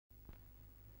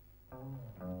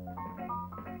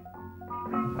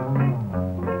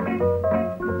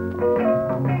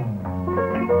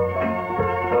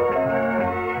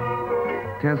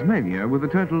Tasmania, with a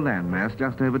total landmass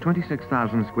just over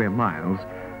 26,000 square miles,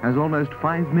 has almost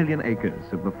 5 million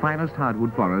acres of the finest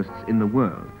hardwood forests in the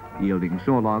world, yielding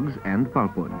saw logs and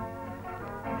pulpwood.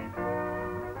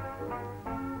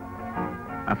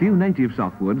 A few native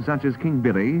softwoods, such as King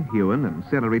Billy, Hewen and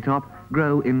Celery Top,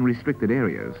 grow in restricted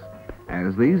areas.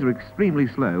 As these are extremely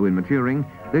slow in maturing,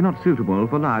 they're not suitable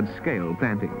for large-scale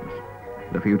plantings.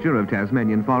 The future of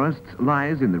Tasmanian forests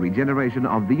lies in the regeneration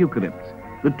of the eucalypts,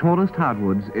 the tallest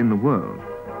hardwoods in the world.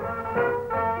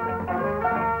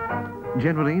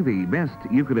 Generally, the best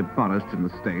eucalypt forests in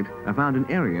the state are found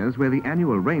in areas where the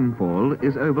annual rainfall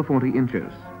is over 40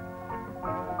 inches.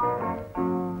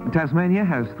 Tasmania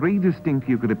has 3 distinct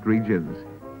eucalypt regions.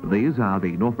 These are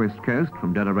the northwest coast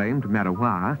from Deloraine to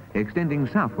Marrawar, extending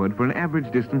southward for an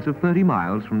average distance of 30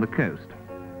 miles from the coast.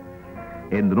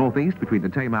 In the northeast, between the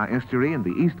Tamar estuary and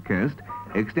the east coast,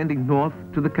 extending north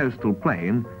to the coastal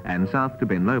plain and south to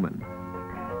Ben Lomond.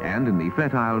 And in the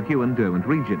fertile Hewen-Derwent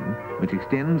region, which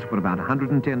extends for about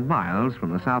 110 miles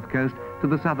from the south coast to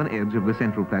the southern edge of the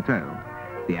Central Plateau.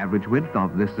 The average width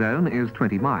of this zone is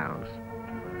 20 miles.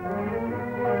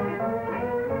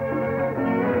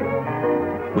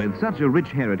 With such a rich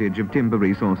heritage of timber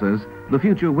resources, the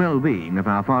future well-being of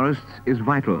our forests is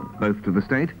vital, both to the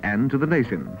state and to the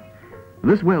nation.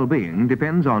 This well-being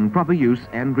depends on proper use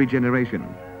and regeneration.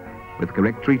 With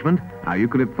correct treatment, our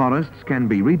eucalypt forests can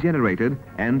be regenerated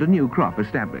and a new crop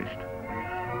established.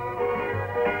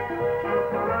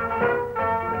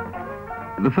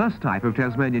 The first type of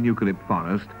Tasmanian eucalypt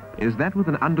forest is that with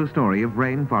an understory of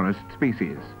rainforest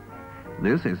species.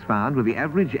 This is found where the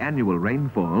average annual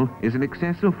rainfall is in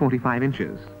excess of 45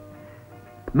 inches.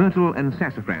 Myrtle and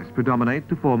sassafras predominate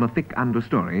to form a thick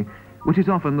understory, which is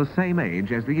often the same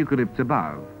age as the eucalypts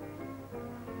above.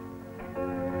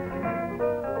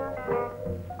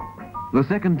 The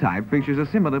second type features a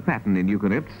similar pattern in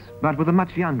eucalypts, but with a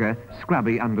much younger,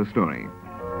 scrubby understory.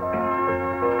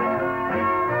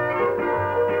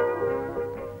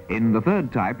 In the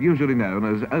third type, usually known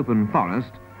as open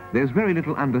forest, there's very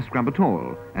little underscrub at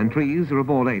all, and trees are of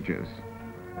all ages.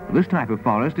 This type of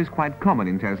forest is quite common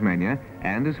in Tasmania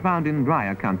and is found in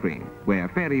drier country, where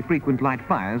fairly frequent light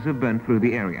fires have burnt through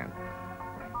the area.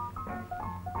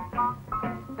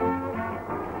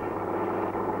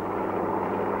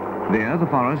 There, the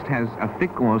forest has a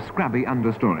thick or scrubby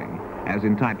understory, as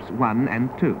in types 1 and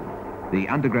 2. The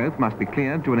undergrowth must be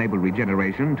cleared to enable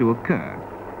regeneration to occur.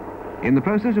 In the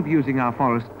process of using our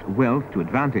forest wealth to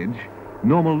advantage,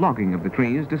 normal logging of the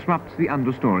trees disrupts the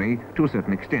understory to a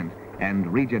certain extent,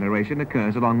 and regeneration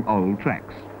occurs along old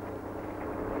tracks.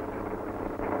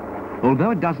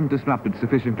 Although it doesn't disrupt it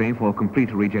sufficiently for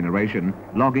complete regeneration,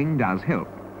 logging does help.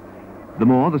 The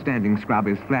more the standing scrub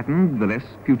is flattened, the less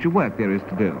future work there is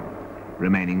to do.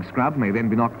 Remaining scrub may then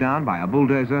be knocked down by a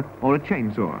bulldozer or a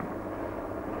chainsaw.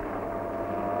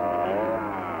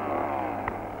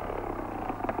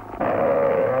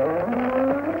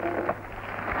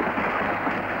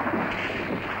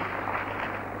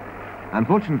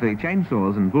 Unfortunately,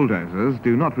 chainsaws and bulldozers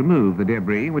do not remove the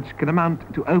debris, which can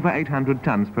amount to over 800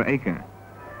 tons per acre.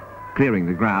 Clearing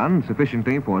the ground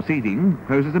sufficiently for seeding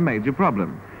poses a major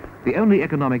problem. The only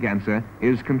economic answer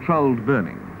is controlled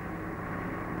burning.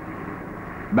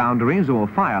 Boundaries or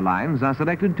fire lines are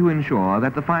selected to ensure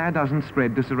that the fire doesn't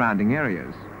spread to surrounding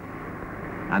areas.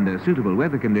 Under suitable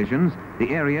weather conditions,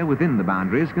 the area within the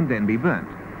boundaries can then be burnt.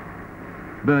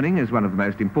 Burning is one of the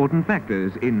most important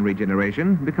factors in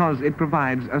regeneration because it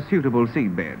provides a suitable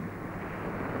seedbed.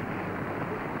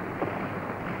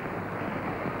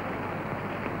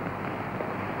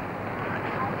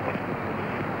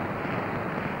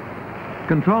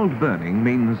 Controlled burning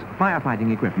means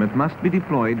firefighting equipment must be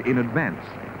deployed in advance,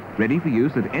 ready for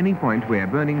use at any point where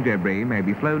burning debris may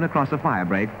be flown across a fire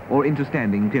break or into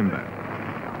standing timber.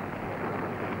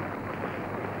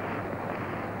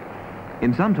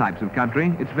 In some types of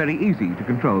country, it's very easy to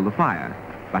control the fire,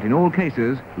 but in all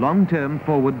cases, long-term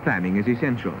forward planning is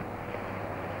essential.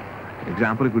 For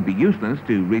example, it would be useless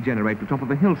to regenerate the top of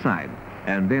a hillside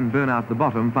and then burn out the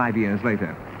bottom 5 years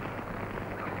later.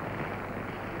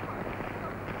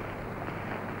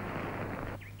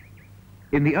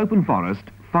 In the open forest,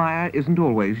 fire isn't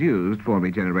always used for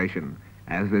regeneration,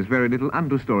 as there's very little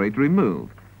understory to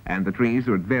remove, and the trees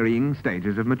are at varying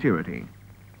stages of maturity.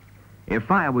 If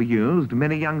fire were used,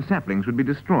 many young saplings would be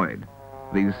destroyed.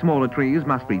 These smaller trees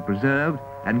must be preserved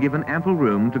and given ample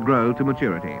room to grow to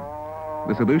maturity.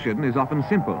 The solution is often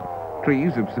simple.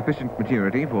 Trees of sufficient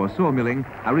maturity for sawmilling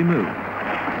are removed.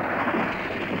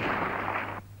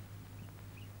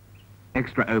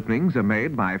 Extra openings are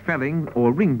made by felling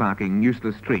or ring-barking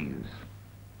useless trees.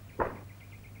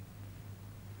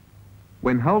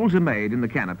 When holes are made in the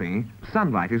canopy,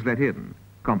 sunlight is let in,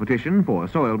 competition for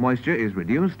soil moisture is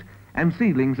reduced, and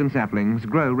seedlings and saplings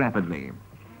grow rapidly.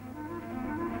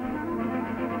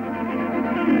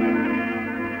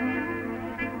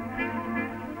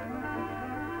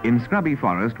 In scrubby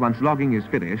forest, once logging is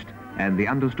finished and the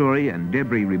understory and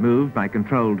debris removed by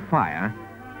controlled fire,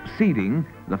 seeding,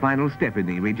 the final step in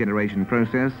the regeneration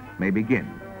process, may begin.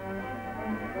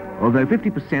 Although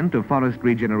 50% of forest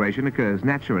regeneration occurs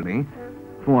naturally,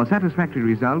 for satisfactory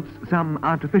results, some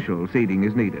artificial seeding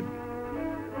is needed.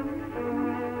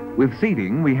 With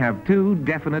seeding, we have two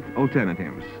definite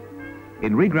alternatives.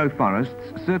 In regrowth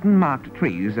forests, certain marked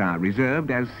trees are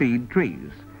reserved as seed trees,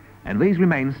 and these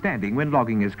remain standing when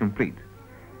logging is complete.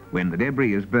 When the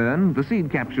debris is burned, the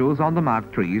seed capsules on the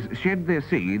marked trees shed their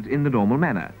seeds in the normal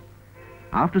manner.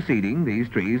 After seeding, these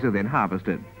trees are then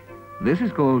harvested. This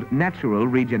is called natural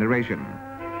regeneration.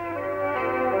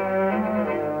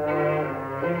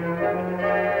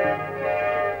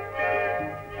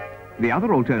 The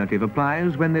other alternative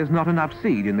applies when there's not enough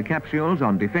seed in the capsules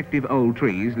on defective old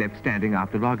trees left standing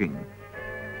after logging.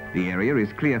 The area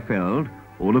is clear-felled,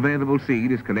 all available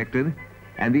seed is collected,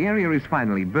 and the area is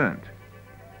finally burnt.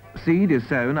 Seed is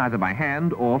sown either by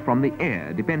hand or from the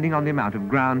air, depending on the amount of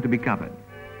ground to be covered.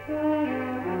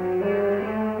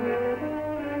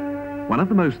 One of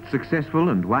the most successful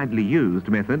and widely used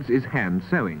methods is hand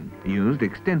sowing, used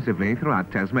extensively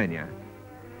throughout Tasmania.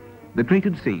 The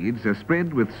treated seeds are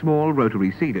spread with small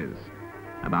rotary seeders.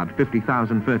 About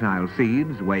 50,000 fertile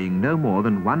seeds weighing no more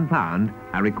than 1 pound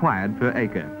are required per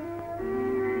acre.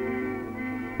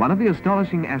 One of the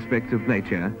astonishing aspects of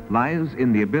nature lies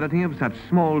in the ability of such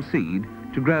small seed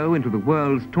to grow into the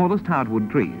world's tallest hardwood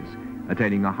trees,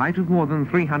 attaining a height of more than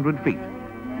 300 feet.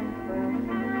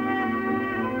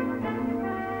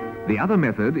 The other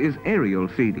method is aerial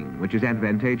seeding, which is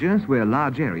advantageous where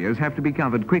large areas have to be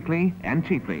covered quickly and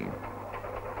cheaply.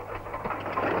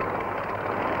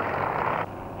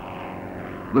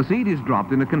 The seed is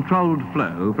dropped in a controlled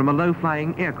flow from a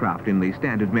low-flying aircraft in the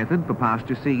standard method for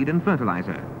pasture seed and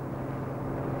fertilizer.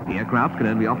 The aircraft can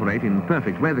only operate in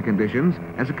perfect weather conditions,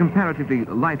 as a comparatively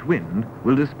light wind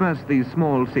will disperse these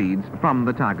small seeds from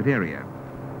the target area.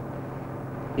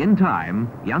 In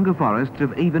time, younger forests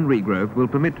of even regrowth will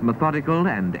permit methodical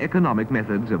and economic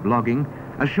methods of logging,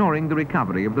 assuring the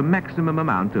recovery of the maximum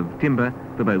amount of timber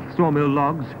for both sawmill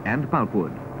logs and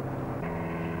pulpwood.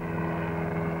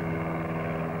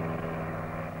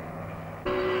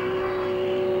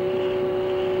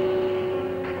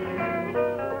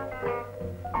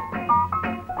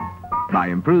 By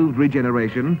improved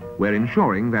regeneration, we're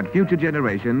ensuring that future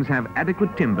generations have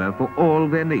adequate timber for all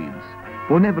their needs.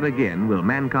 For never again will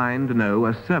mankind know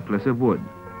a surplus of wood.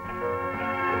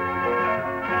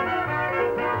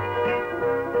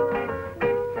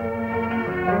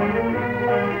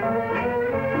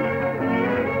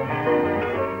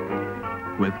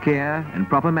 With care and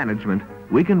proper management,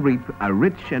 we can reap a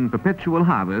rich and perpetual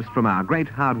harvest from our great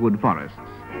hardwood forests.